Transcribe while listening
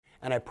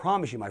And I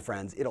promise you, my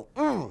friends,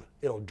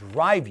 it'll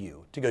drive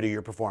you to go to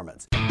your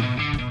performance.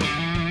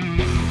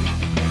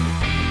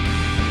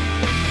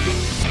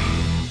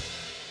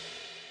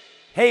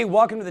 Hey,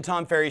 welcome to the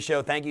Tom Ferry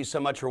Show. Thank you so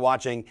much for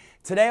watching.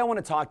 Today I want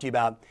to talk to you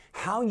about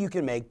how you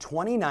can make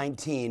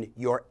 2019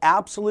 your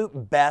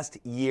absolute best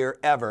year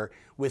ever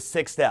with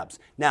 6 steps.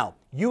 Now,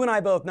 you and I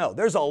both know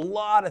there's a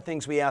lot of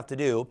things we have to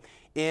do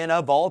in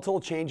a volatile,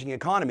 changing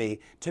economy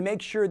to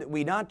make sure that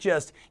we not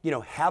just,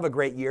 have a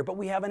great year, but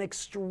we have an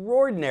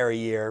extraordinary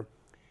year.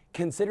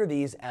 Consider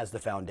these as the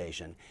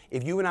foundation.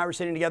 If you and I were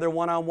sitting together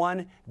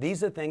one-on-one,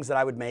 these are things that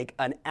I would make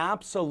an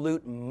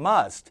absolute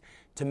must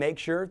to make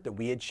sure that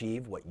we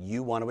achieve what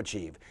you want to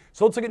achieve.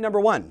 So let's look at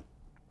number 1.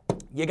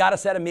 You got to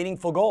set a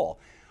meaningful goal.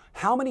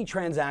 How many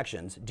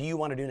transactions do you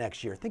want to do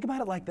next year? Think about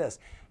it like this.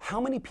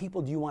 How many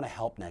people do you want to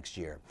help next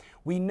year?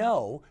 We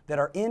know that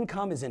our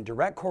income is in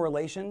direct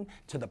correlation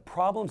to the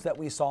problems that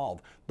we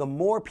solve. The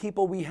more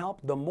people we help,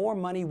 the more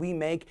money we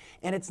make.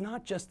 And it's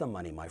not just the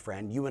money, my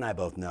friend. You and I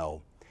both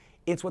know.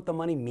 It's what the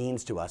money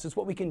means to us. It's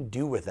what we can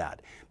do with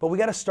that. But we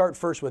got to start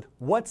first with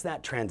what's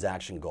that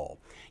transaction goal?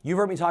 You've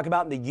heard me talk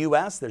about in the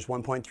U.S., there's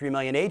 1.3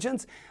 million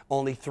agents.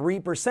 Only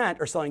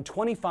 3% are selling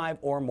 25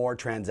 or more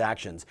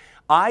transactions.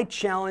 I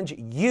challenge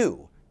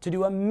you to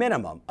do a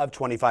minimum of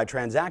 25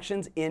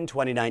 transactions in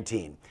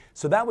 2019.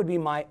 So that would be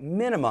my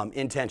minimum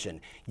intention.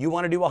 You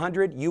want to do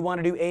 100, you want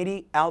to do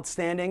 80,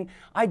 outstanding.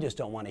 I just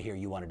don't want to hear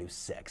you want to do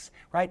 6,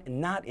 right?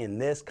 Not in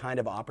this kind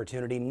of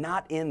opportunity,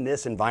 not in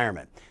this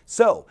environment.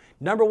 So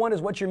number 1 is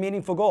what's your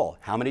meaningful goal?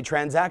 How many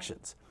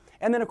transactions?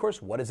 And then of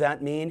course, what does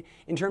that mean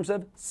in terms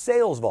of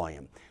sales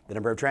volume? The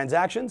number of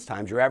transactions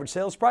times your average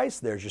sales price,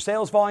 there's your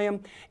sales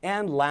volume.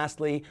 And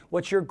lastly,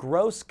 what's your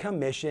gross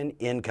commission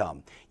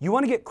income? You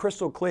want to get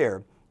crystal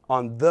clear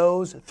on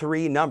those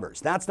 3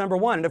 numbers. That's number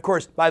 1. And of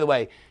course, by the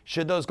way,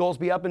 should those goals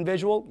be up in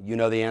visual? You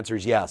know the answer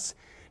is yes.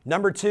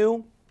 Number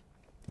 2,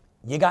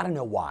 you got to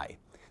know why.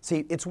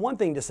 See, it's one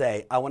thing to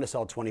say, I want to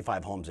sell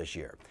 25 homes this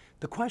year.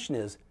 The question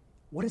is,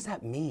 what does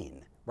that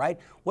mean, right?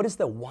 What is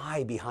the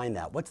why behind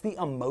that? What's the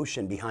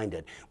emotion behind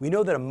it? We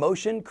know that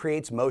emotion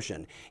creates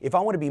motion. If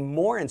I want to be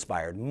more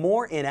inspired,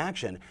 more in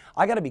action,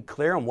 I got to be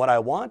clear on what I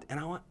want, and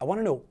I want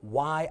to know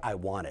why I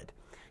want it.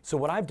 So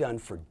what I've done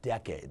for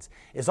decades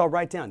is I'll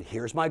write down,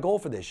 here's my goal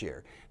for this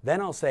year. Then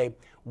I'll say,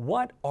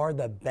 what are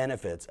the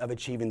benefits of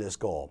achieving this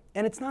goal?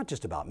 And it's not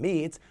just about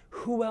me, it's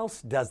who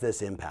else does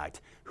this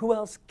impact? Who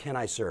else can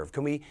I serve?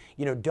 Can we,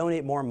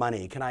 donate more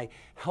money? Can I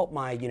help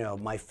my,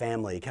 my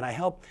family? Can I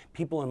help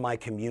people in my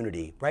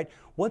community, right?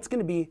 What's going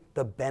to be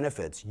the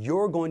benefits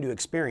you're going to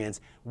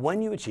experience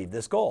when you achieve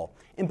this goal?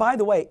 And by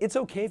the way, it's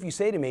okay if you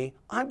say to me,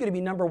 I'm going to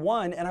be number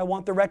 1 and I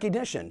want the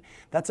recognition.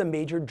 That's a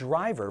major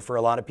driver for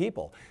a lot of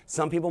people.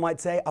 Some people might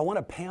say, I want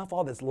to pay off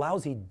all this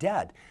lousy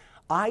debt.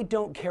 I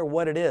don't care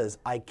what it is.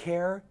 I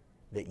care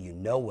that you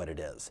know what it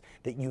is,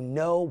 that you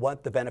know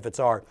what the benefits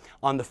are.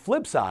 On the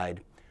flip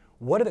side,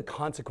 what are the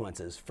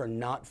consequences for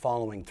not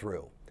following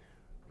through?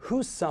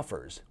 Who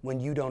suffers when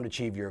you don't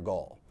achieve your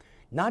goal?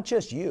 Not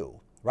just you,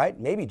 right?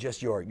 Maybe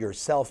just your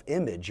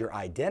self-image, your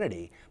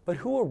identity, but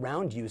who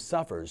around you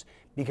suffers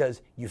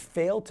because you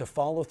failed to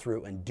follow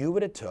through and do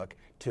what it took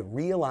to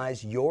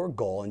realize your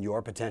goal and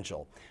your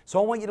potential. So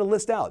I want you to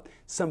list out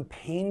some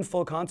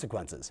painful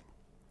consequences.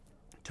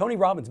 Tony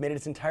Robbins made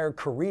his entire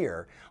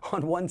career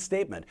on one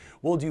statement: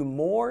 we'll do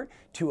more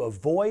to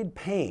avoid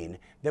pain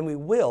than we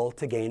will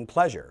to gain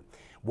pleasure.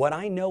 What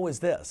I know is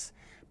this: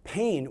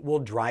 pain will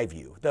drive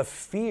you. The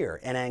fear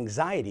and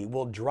anxiety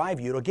will drive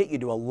you. It'll get you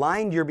to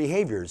align your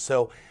behaviors.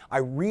 So I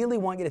really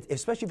want you to,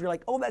 especially if you're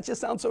like, oh, that just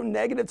sounds so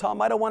negative,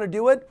 Tom, I don't want to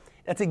do it.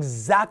 That's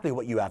exactly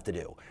what you have to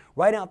do.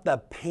 Write out the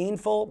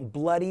painful,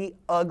 bloody,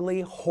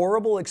 ugly,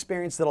 horrible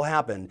experience that'll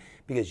happen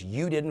because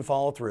you didn't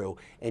follow through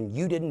and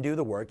you didn't do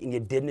the work and you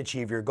didn't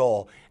achieve your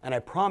goal. And I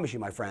promise you,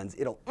 my friends,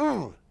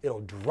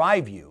 it'll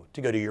drive you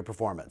to go to your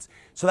performance.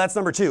 So that's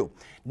number 2.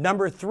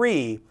 Number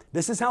 3,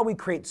 this is how we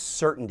create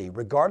certainty,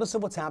 regardless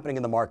of what's happening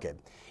in the market.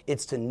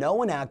 It's to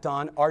know and act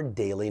on our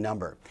daily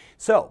number.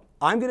 So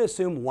I'm going to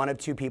assume one of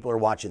 2 people are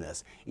watching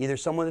this, either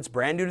someone that's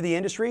brand new to the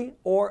industry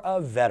or a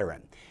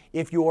veteran.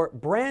 If you're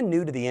brand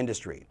new to the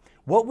industry,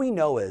 what we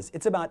know is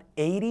it's about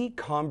 80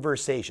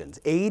 conversations,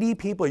 80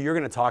 people you're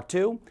going to talk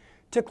to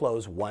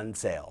close 1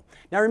 sale.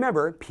 Now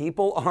remember,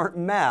 people aren't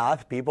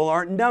math, people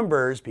aren't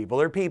numbers, people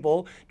are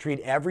people.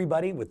 Treat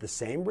everybody with the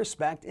same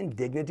respect and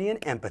dignity and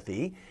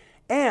empathy.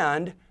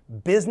 And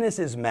business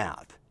is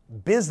math.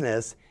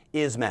 Business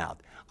is math.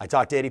 I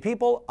talk to 80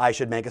 people, I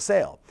should make a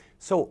sale.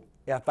 So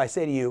if I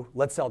say to you,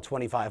 let's sell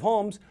 25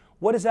 homes,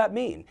 what does that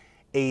mean?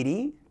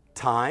 80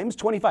 times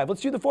 25.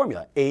 Let's do the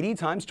formula. 80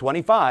 times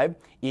 25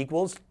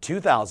 equals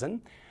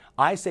 2,000.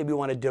 I say we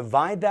want to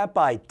divide that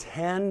by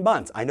 10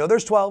 months. I know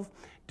there's 12.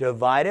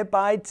 Divide it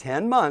by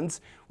 10 months,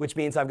 which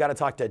means I've got to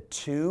talk to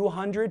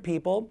 200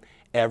 people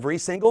every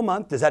single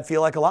month. Does that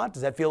feel like a lot?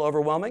 Does that feel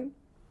overwhelming?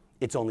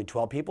 It's only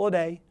 12 people a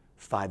day,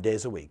 5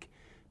 days a week.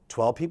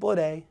 12 people a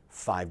day,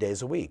 5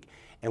 days a week.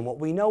 And what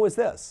we know is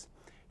this: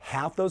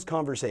 half those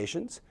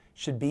conversations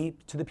should be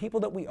to the people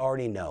that we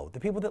already know, the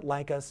people that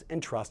like us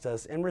and trust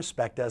us and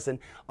respect us and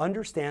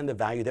understand the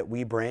value that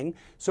we bring.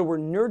 So we're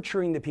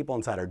nurturing the people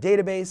inside our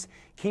database,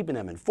 keeping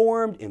them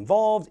informed,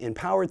 involved,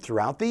 empowered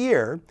throughout the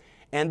year.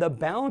 And the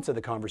balance of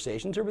the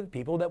conversations are with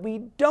people that we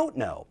don't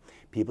know.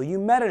 People you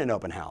met at an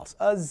open house,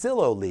 a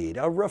Zillow lead,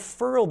 a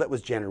referral that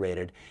was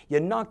generated, you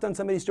knocked on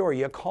somebody's door,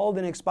 you called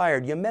and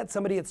expired, you met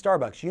somebody at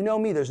Starbucks. You know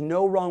me, there's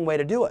no wrong way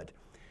to do it.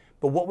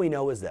 But what we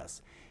know is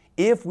this.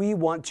 If we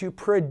want to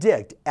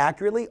predict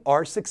accurately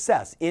our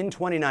success in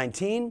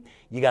 2019,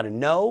 you got to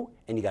know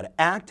and you got to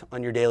act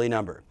on your daily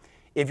number.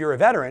 If you're a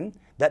veteran,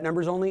 that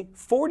number is only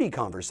 40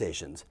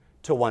 conversations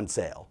to one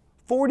sale.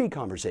 40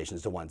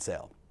 conversations to one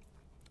sale.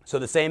 So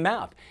the same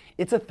math.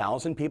 It's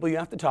 1,000 people you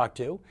have to talk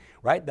to,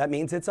 right? That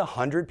means it's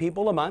 100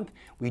 people a month.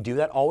 We do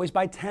that always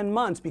by 10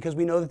 months because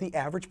we know that the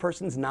average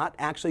person's not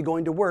actually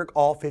going to work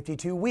all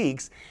 52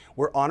 weeks.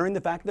 We're honoring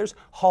the fact that there's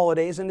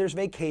holidays and there's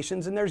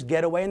vacations and there's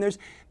getaway and there's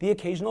the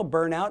occasional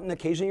burnout and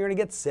occasionally you're going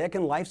to get sick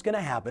and life's going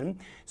to happen.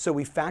 So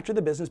we factor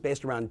the business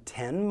based around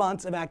 10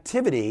 months of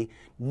activity,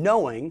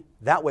 knowing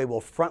that way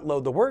we'll front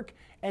load the work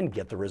and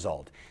get the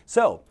result.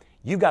 So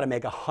you've got to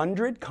make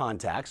 100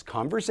 contacts,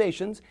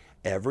 conversations,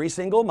 every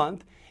single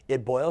month.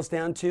 It boils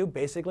down to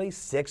basically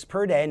 6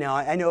 per day. Now,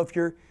 I know if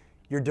you're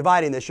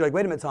dividing this, you're like,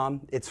 wait a minute, Tom,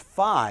 it's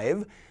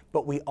 5,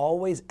 but we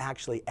always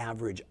actually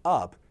average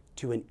up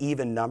to an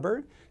even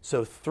number.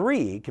 So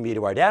 3 can be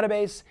to our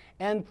database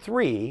and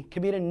 3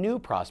 can be to new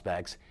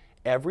prospects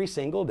every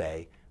single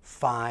day,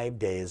 5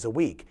 days a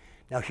week.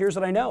 Now, here's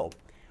what I know.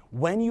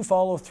 When you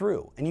follow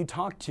through and you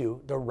talk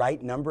to the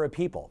right number of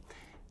people,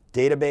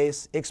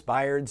 database,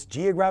 expireds,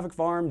 geographic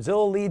farm,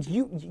 Zillow leads,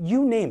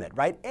 you name it,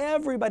 right?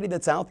 Everybody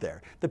that's out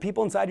there, the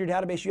people inside your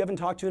database you haven't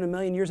talked to in a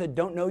million years that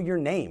don't know your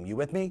name, you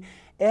with me?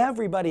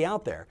 Everybody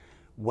out there.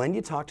 When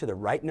you talk to the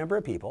right number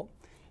of people,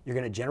 you're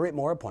going to generate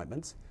more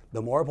appointments.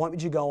 The more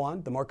appointments you go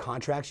on, the more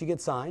contracts you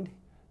get signed.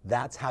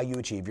 That's how you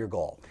achieve your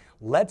goal.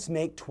 Let's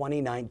make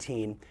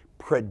 2019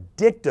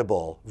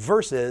 predictable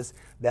versus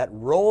that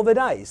roll the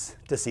dice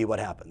to see what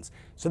happens.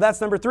 So that's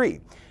number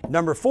 3.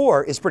 Number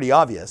 4 is pretty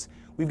obvious.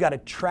 We've got to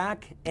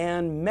track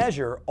and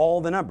measure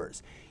all the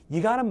numbers. You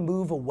got to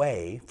move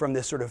away from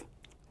this sort of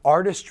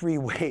artistry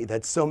way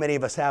that so many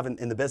of us have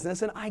in the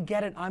business. And I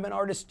get it. I'm an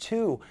artist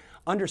too.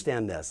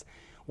 Understand this.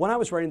 When I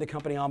was running the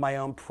company on my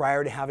own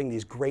prior to having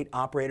these great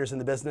operators in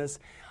the business,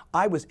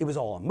 it was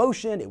all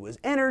emotion, it was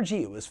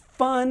energy, it was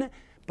fun.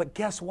 But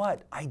guess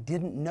what? I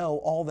didn't know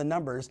all the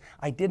numbers.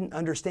 I didn't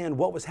understand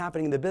what was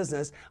happening in the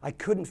business. I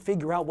couldn't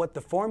figure out what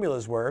the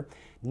formulas were.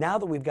 Now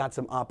that we've got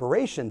some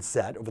operations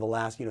set over the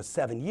last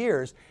 7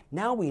 years,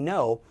 now we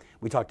know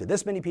we talk to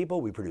this many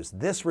people, we produce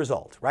this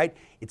result, right?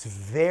 It's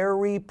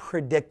very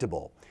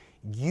predictable.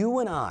 You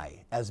and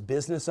I, as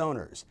business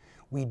owners,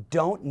 we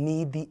don't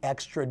need the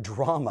extra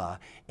drama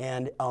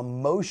and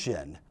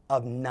emotion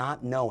of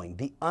not knowing.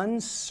 The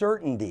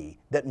uncertainty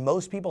that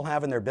most people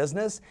have in their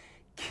business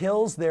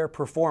kills their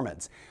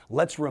performance.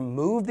 Let's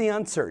remove the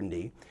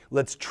uncertainty.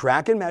 Let's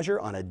track and measure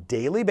on a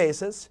daily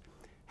basis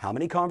how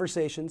many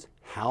conversations,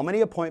 how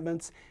many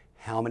appointments,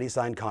 how many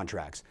signed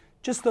contracts.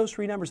 Just those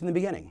 3 numbers in the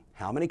beginning.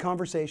 How many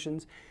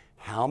conversations,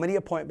 how many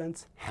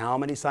appointments, how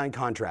many signed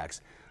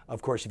contracts.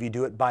 Of course, if you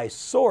do it by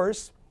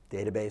source,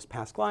 database,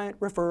 past client,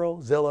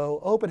 referral, Zillow,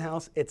 open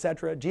house,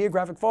 etc.,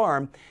 geographic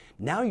farm,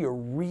 now you're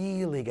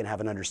really going to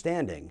have an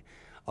understanding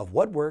of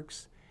what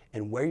works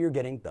and where you're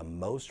getting the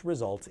most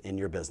results in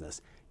your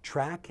business.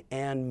 Track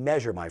and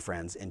measure, my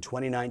friends, in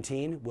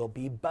 2019 will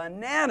be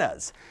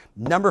bananas.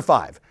 Number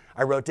 5,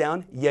 I wrote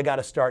down, you got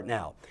to start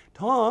now.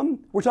 Tom,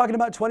 we're talking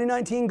about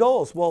 2019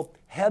 goals. Well,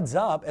 heads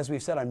up, as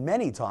we've said on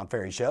many Tom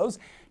Ferry shows,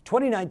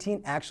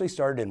 2019 actually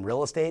started in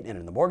real estate and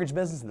in the mortgage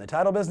business and the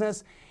title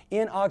business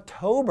in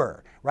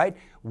October, right?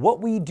 What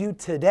we do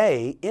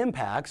today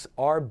impacts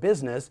our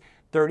business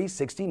 30,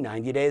 60,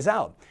 90 days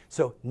out.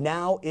 So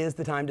now is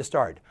the time to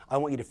start. I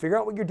want you to figure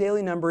out what your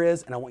daily number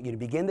is, and I want you to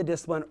begin the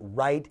discipline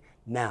right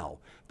now.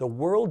 The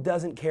world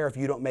doesn't care if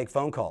you don't make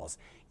phone calls.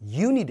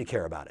 You need to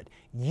care about it.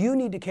 You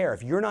need to care.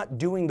 If you're not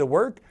doing the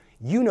work,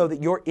 you know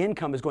that your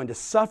income is going to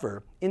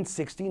suffer in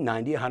 60,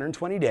 90,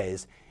 120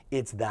 days.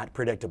 It's that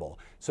predictable.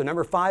 So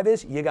number 5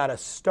 is you got to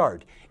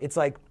start. It's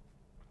like,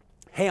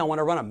 hey, I want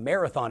to run a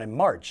marathon in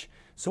March.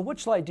 So what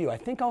shall I do? I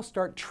think I'll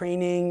start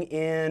training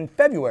in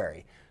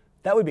February.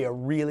 That would be a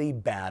really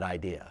bad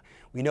idea.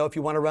 We know if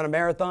you want to run a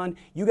marathon,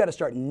 you got to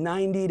start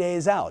 90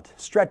 days out,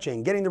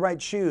 stretching, getting the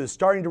right shoes,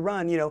 starting to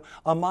run,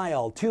 a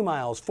mile, 2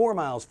 miles, 4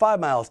 miles, 5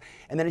 miles.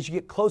 And then as you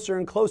get closer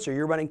and closer,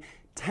 you're running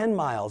 10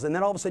 miles. And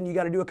then all of a sudden you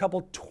got to do a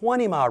couple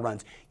 20-mile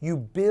runs. You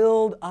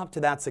build up to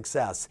that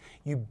success.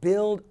 You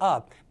build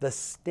up the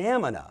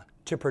stamina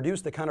to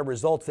produce the kind of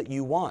results that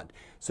you want.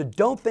 So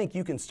don't think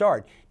you can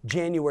start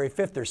January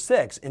 5th or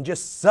 6th and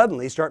just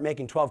suddenly start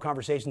making 12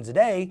 conversations a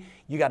day.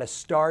 You got to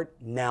start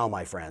now,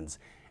 my friends.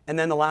 And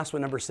then the last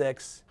one, number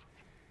 6,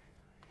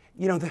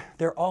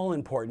 they're all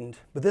important,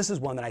 but this is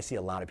one that I see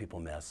a lot of people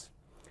miss,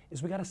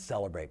 is we got to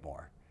celebrate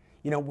more.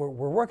 we're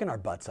working our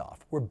butts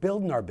off. We're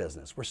building our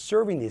business. We're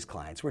serving these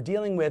clients. We're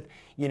dealing with,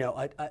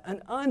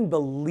 an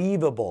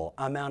unbelievable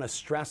amount of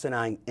stress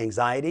and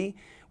anxiety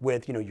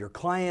with, your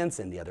clients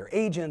and the other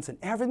agents and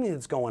everything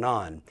that's going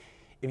on.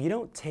 If you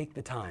don't take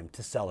the time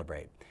to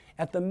celebrate,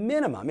 at the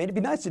minimum, it'd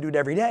be nice to do it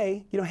every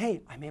day.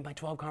 Hey, I made my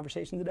 12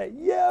 conversations today.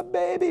 Yeah,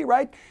 baby,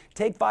 right?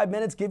 Take 5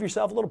 minutes, give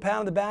yourself a little pat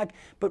on the back.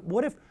 But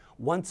what if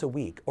once a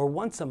week or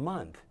once a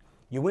month,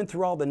 you went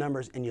through all the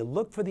numbers and you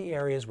looked for the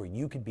areas where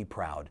you could be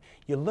proud.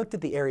 You looked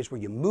at the areas where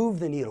you moved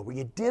the needle, where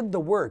you did the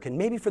work, and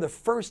maybe for the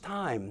first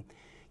time,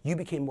 you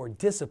became more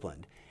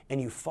disciplined and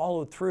you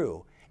followed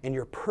through and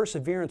your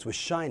perseverance was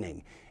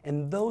shining.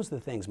 And those are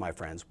the things, my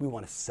friends, we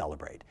want to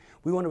celebrate.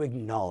 We want to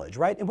acknowledge,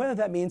 right? And whether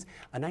that means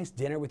a nice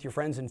dinner with your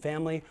friends and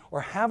family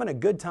or having a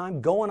good time,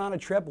 going on a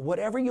trip,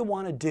 whatever you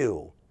want to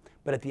do.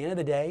 But at the end of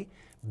the day,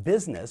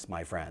 business,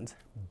 my friends,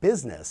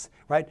 business,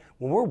 right?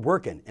 When we're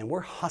working and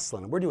we're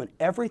hustling and we're doing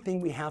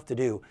everything we have to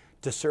do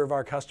to serve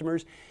our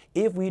customers,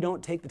 if we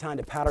don't take the time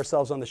to pat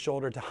ourselves on the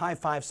shoulder, to high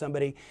five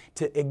somebody,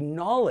 to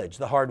acknowledge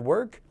the hard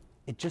work,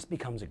 it just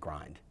becomes a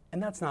grind.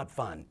 And that's not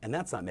fun. And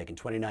that's not making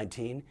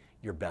 2019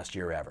 your best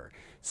year ever.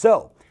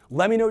 So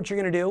let me know what you're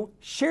going to do.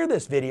 Share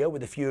this video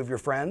with a few of your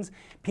friends,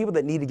 people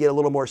that need to get a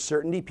little more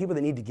certainty, people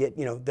that need to get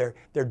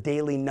their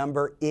daily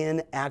number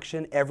in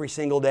action every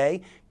single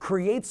day.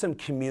 Create some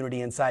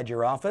community inside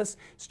your office.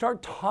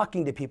 Start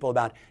talking to people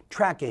about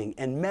tracking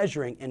and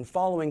measuring and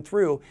following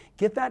through.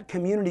 Get that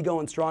community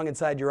going strong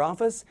inside your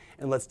office,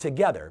 and let's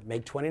together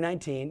make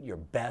 2019 your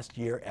best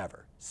year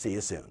ever. See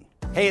you soon.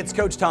 Hey, it's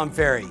Coach Tom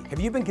Ferry. Have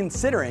you been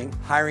considering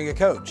hiring a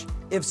coach?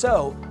 If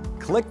so,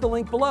 click the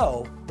link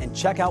below and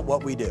check out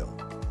what we do.